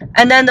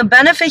 And then the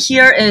benefit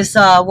here is,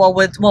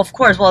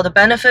 the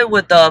benefit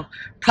with the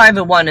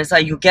private one is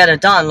that you get it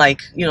done,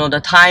 like, you know,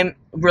 the time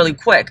really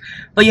quick,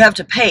 but you have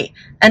to pay.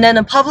 And then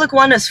the public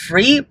one is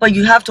free, but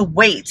you have to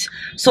wait.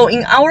 So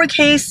in our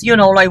case, you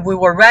know, like we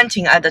were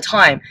renting at the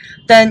time,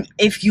 then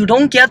if you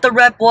don't get the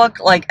Red Book,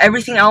 like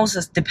everything else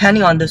is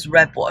depending on this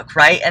Red Book,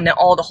 right? And then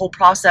all the whole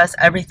process,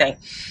 everything.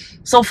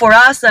 So for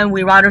us, then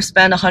we rather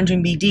spend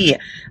 100 BD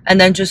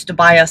and then just to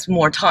buy us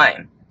more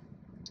time.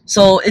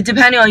 So it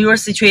depending on your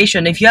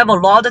situation. If you have a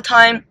lot of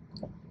time,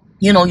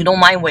 you know, you don't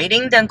mind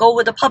waiting, then go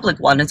with the public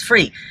one. It's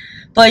free.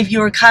 But if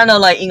you're kind of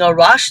like in a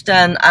rush,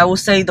 then I would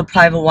say the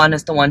private one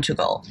is the one to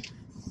go.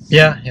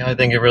 Yeah, I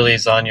think it really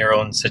is on your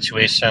own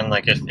situation.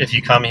 Like if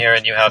you come here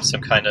and you have some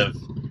kind of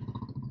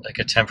like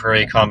a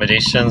temporary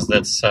accommodations,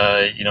 that's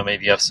you know,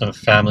 maybe you have some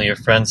family or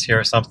friends here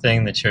or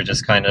something, that you're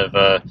just kind of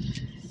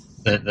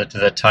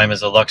that time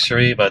is a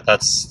luxury. But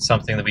that's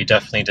something that we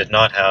definitely did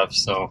not have.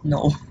 So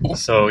no.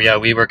 So yeah,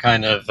 we were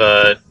kind of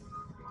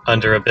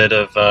under a bit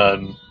of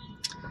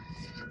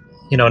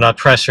you know, not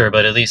pressure,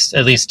 but at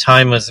least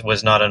time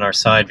was not on our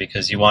side,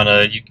 because you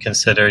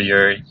consider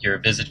your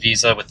visit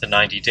visa with the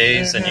 90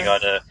 days, and you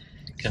got to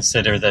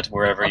consider that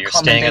wherever you're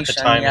staying at the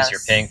time, is you're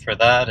paying for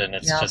that, and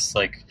it's just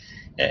like,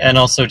 and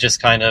also just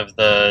kind of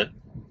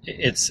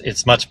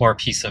it's much more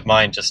peace of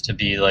mind just to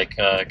be like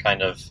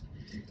kind of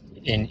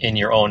in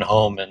your own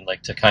home, and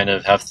like to kind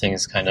of have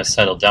things kind of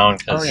settle down,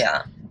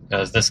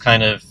 because this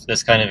kind of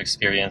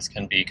experience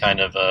can be kind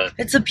of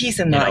it's a peace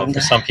of mind. Know, for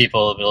some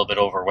people a little bit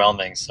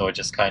overwhelming, so it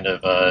just kind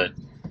of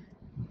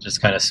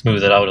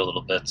smooth it out a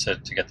little bit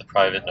to get the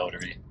private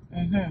notary.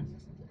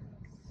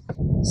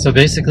 So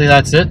basically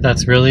that's it.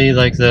 That's really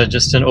like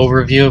just an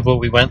overview of what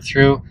we went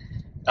through.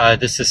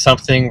 This is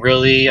something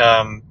really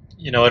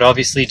you know, it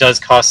obviously does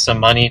cost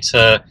some money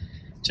to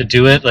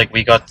do it. Like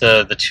we got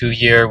the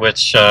 2-year,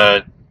 which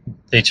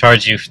they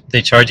charge you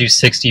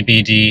 60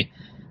 BD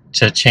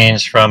to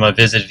change from a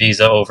visit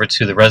visa over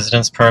to the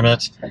residence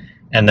permit,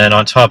 and then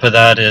on top of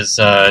that is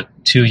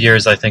 2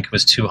 years. I think it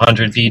was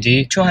 200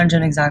 BD.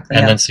 200 exactly.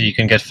 And then so you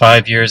can get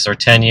 5 years or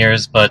 10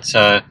 years, but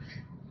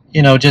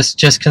you know,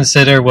 just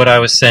consider what I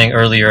was saying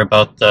earlier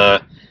about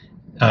the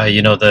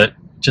you know, not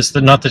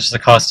just the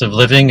cost of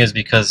living, is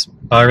because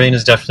Bahrain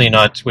is definitely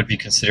would be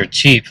considered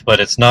cheap, but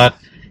it's not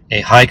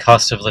a high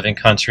cost of living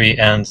country,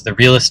 and the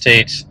real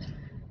estate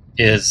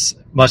is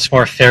much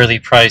more fairly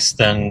priced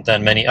than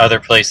many other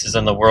places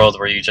in the world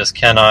where you just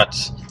cannot.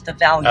 The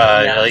value.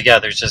 Yeah,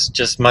 there's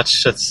just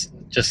much. It's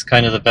just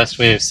kind of the best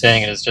way of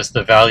saying it is just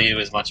the value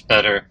is much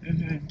better.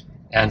 Mm-hmm.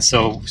 And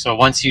so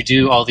once you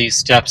do all these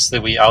steps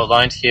that we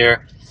outlined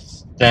here,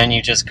 then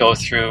you just go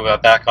through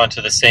back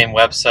onto the same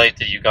website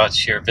that you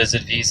got your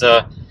visit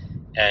visa,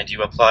 and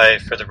you apply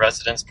for the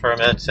residence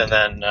permit, and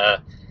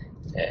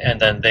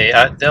then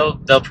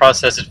they'll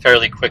process it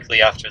fairly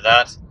quickly after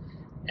that,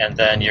 and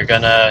then you're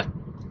gonna.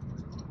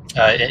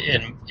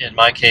 In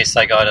my case,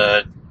 I got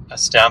a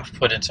stamp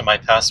put into my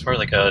passport,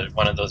 like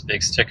one of those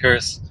big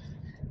stickers,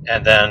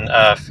 and then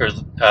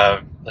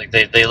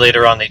they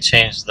later on they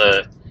changed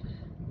the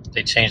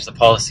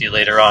policy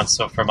later on.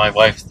 So for my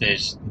wife,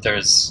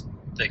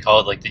 they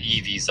call it like the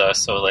e-visa.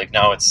 So like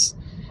now it's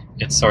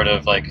sort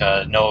of like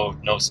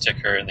no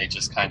sticker, and they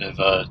just kind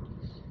of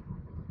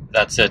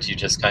that's it. You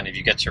just kind of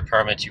you get your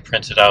permit, you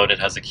print it out, it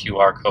has a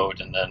QR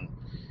code, and then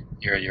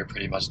you're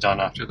pretty much done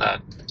after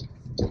that.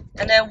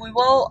 And then we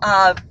will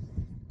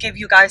give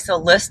you guys a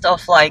list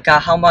of like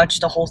how much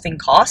the whole thing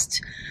costs,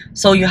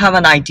 so you have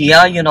an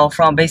idea, you know,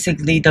 from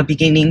basically the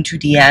beginning to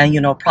the end, you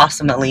know,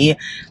 approximately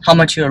how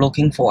much you're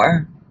looking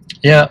for.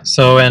 Yeah.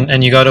 So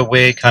and you got to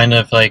weigh kind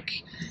of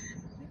like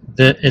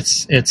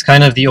it's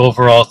kind of the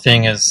overall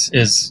thing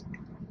is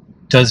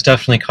does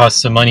definitely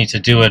cost some money to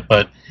do it,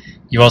 but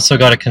you also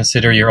got to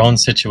consider your own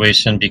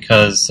situation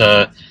because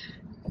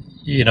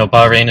you know,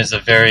 Bahrain is a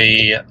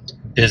very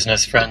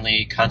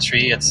business-friendly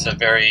country. It's a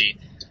very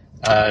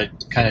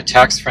kind of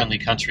tax-friendly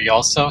country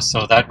also,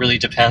 so that really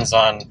depends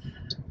on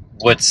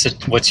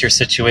what's your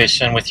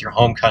situation with your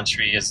home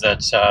country. Is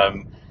that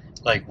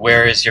like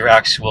where is your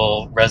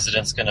actual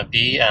residence going to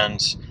be,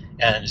 and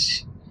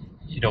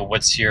you know,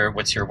 what's your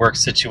work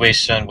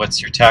situation,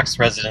 what's your tax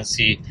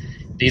residency.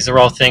 These are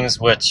all things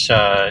which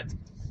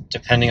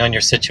depending on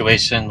your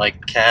situation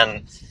like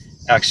can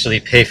actually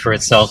pay for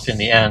itself in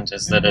the end.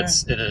 Is that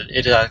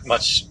it's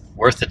much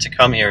worth it to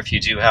come here if you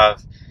do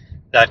have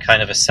that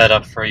kind of a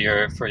setup for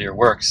your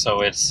work.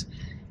 So it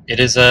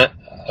is a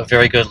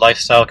very good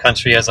lifestyle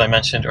country, as I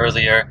mentioned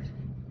earlier.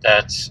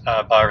 That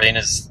Bahrain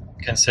is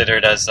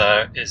considered as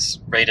is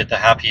rated the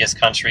happiest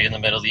country in the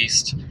Middle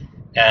East,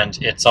 and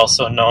it's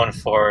also known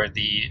for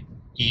the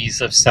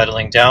ease of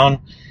settling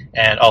down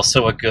and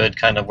also a good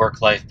kind of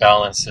work-life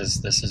balance.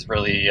 This is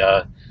really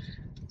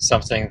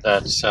something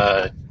that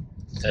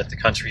the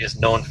country is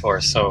known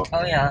for. So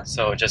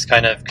so just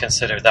kind of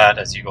consider that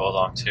as you go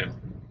along too.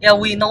 Yeah,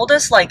 we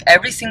notice like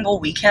every single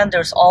weekend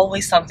there's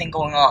always something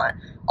going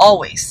on,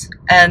 always.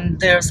 And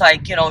there's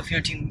like, you know, if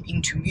you're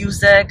into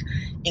music,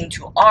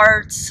 into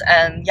arts,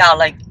 and yeah,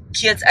 like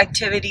kids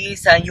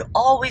activities, and you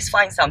always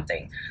find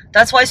something.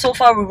 That's why so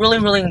far we're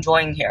really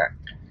enjoying here.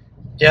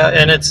 Yeah,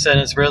 and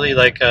it's really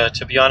like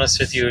to be honest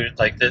with you,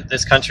 like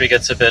this country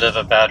gets a bit of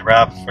a bad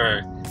rap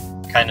for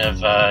kind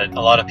of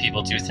a lot of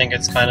people do think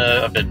it's kind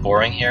of a bit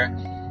boring here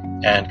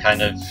and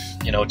kind of,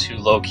 you know, too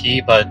low key,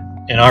 but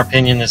in our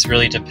opinion this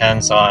really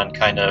depends on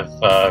kind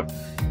of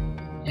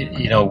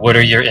you know, what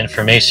are your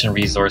information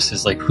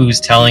resources, like who's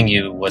telling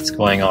you what's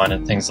going on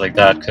and things like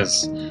that.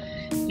 Because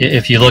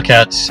if you look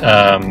at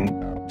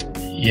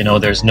you know,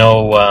 there's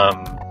no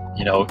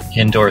you know,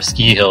 indoor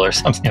ski hill or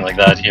something like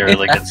that here.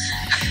 Like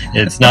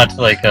it's not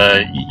like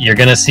you're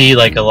gonna see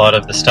like a lot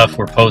of the stuff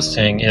we're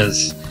posting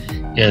is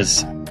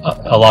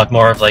a lot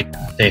more of like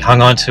they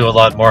hung on to a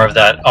lot more of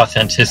that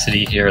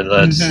authenticity here.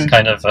 That's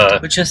kind of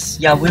which is,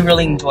 yeah, we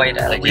really enjoyed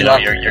it. Like, you know,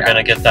 you're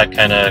gonna get that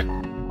kind of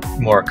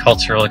more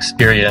cultural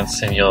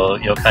experience, and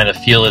you'll kind of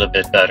feel it a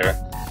bit better.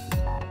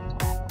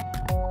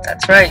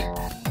 That's right.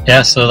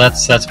 Yeah, so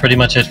that's pretty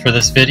much it for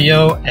this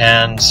video,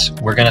 and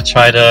we're gonna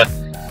try to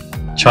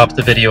chop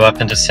the video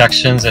up into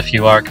sections if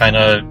you are kind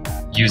of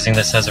using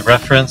this as a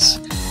reference.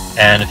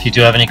 And if you do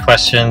have any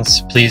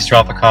questions, please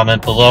drop a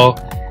comment below.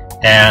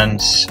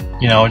 And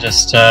you know,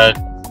 just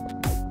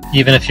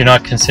even if you're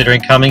not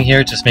considering coming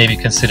here, just maybe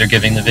consider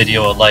giving the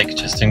video a like,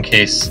 just in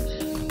case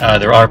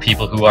there are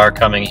people who are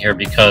coming here,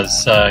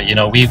 because you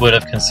know, we would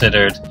have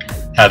considered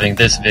having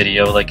this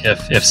video. Like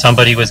if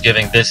somebody was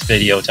giving this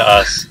video to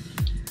us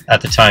at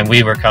the time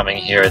we were coming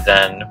here,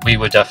 then we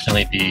would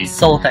definitely be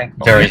so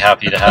thankful, very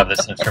happy to have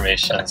this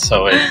information.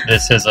 So it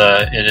is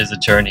a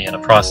journey and a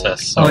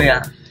process. So,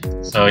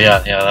 so yeah,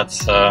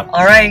 that's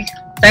all right.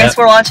 Thanks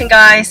for watching,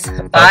 guys.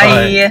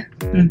 Bye.